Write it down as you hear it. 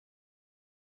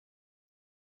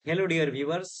Hello, dear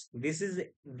viewers. This is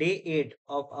day 8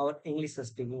 of our English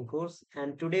speaking course,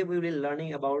 and today we will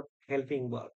learning about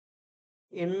helping verb.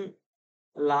 In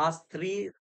last three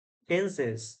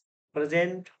tenses,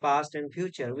 present, past, and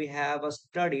future, we have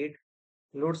studied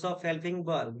loads of helping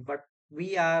verb, but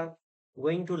we are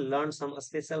going to learn some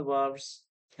special verbs,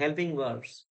 helping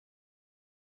verbs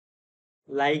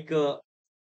like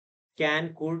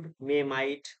can, could, may,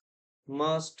 might,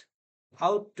 must,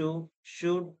 ought to,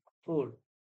 should, would.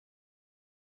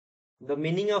 The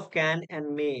meaning of can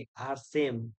and may are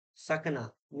same. Sakna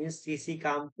means किसी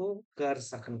काम को कर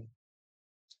सकना.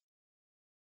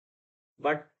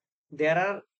 But there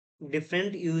are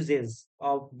different uses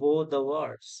of both the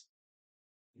words.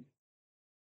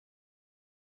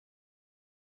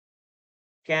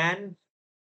 Can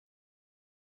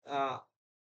uh,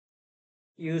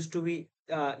 used to be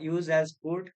used as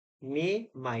could,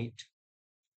 may, might.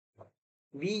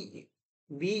 We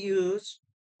we use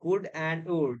could and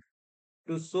would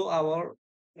to show our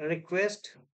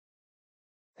request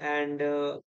and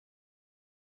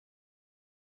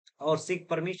or seek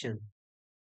permission.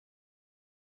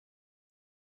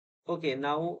 Okay,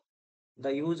 now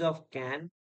the use of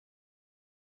can.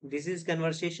 This is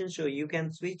conversation, so you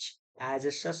can switch as a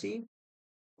Shashi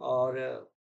or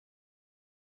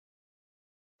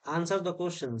answer the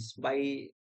questions by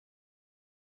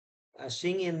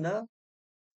seeing in the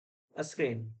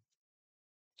screen.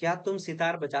 क्या तुम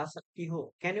सितार बजा सकती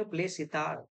हो? Can you play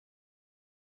sitar?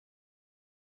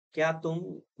 क्या तुम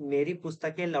मेरी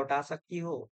पुस्तकें लौटा सकती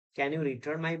हो? Can you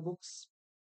return my books?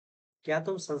 क्या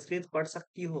तुम संस्कृत पढ़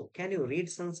सकती हो? Can you read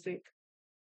Sanskrit?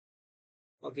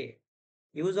 Okay.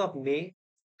 Use of may.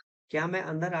 क्या मैं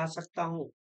अंदर आ सकता हूँ?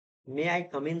 May I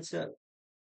come in, sir?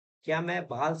 क्या मैं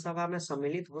बाल सभा में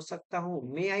सम्मिलित हो सकता हूँ?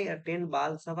 May I attend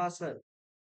बाल सभा, sir?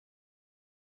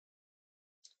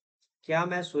 क्या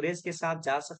मैं सुरेश के साथ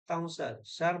जा सकता हूँ, sir?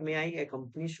 Sir, may I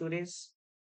accompany Suresh?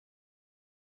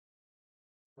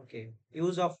 Okay.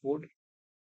 Use of would.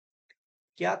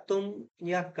 क्या तुम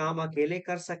यह काम अकेले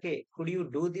कर सके? Could you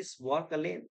do this work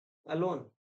alone?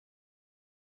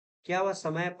 क्या वह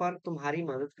समय पर तुम्हारी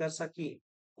मदद कर सकी?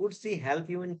 Could see help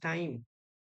you in time?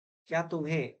 क्या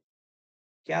तुम्हें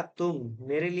क्या तुम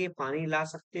मेरे लिए पानी ला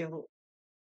सकते हो?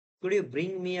 Could you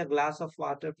bring me a glass of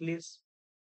water please?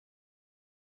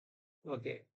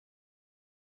 Okay.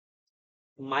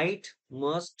 Might,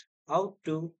 must, out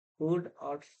to, could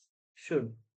और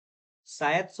शुड.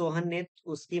 शायद सोहन ने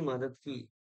उसकी मदद की.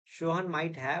 Sohan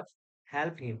might have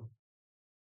help him.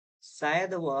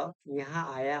 शायद वह यहाँ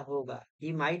आया होगा.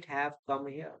 He might have come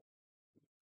here.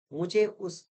 मुझे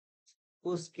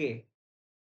उसके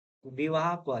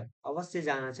विवाह पर अवश्य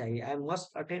जाना चाहिए. I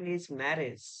must attend his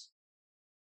marriage.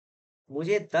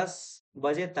 मुझे 10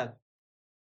 बजे तक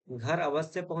घर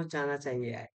अवश्य पहुंच जाना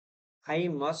चाहिए. I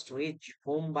must reach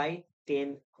home by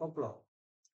 10 o'clock.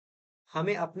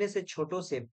 हमें अपने से छोटों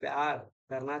से प्यार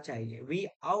करना चाहिए. We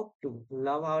out to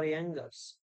love our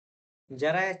youngers.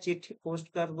 जरा यह चिट्ठी पोस्ट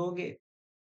कर दोगे?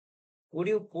 Would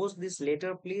you post this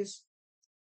letter please?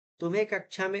 तुम्हें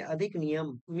कक्षा में अधिक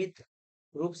नियमित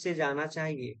रूप से जाना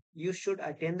चाहिए. You should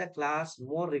attend the class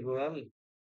more regularly.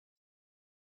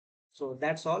 So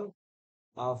that's all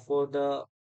for the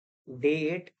day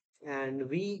 8, and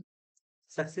we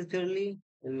successfully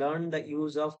learned the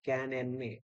use of can and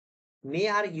may. May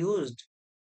are used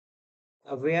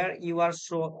where you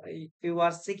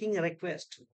are seeking a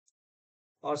request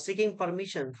or seeking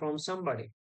permission from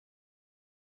somebody,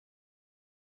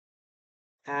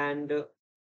 and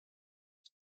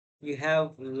you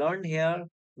have learned here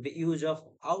the use of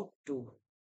ought to,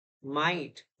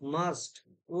 might, must,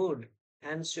 would,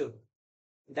 and should.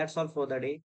 That's all for the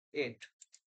day 8.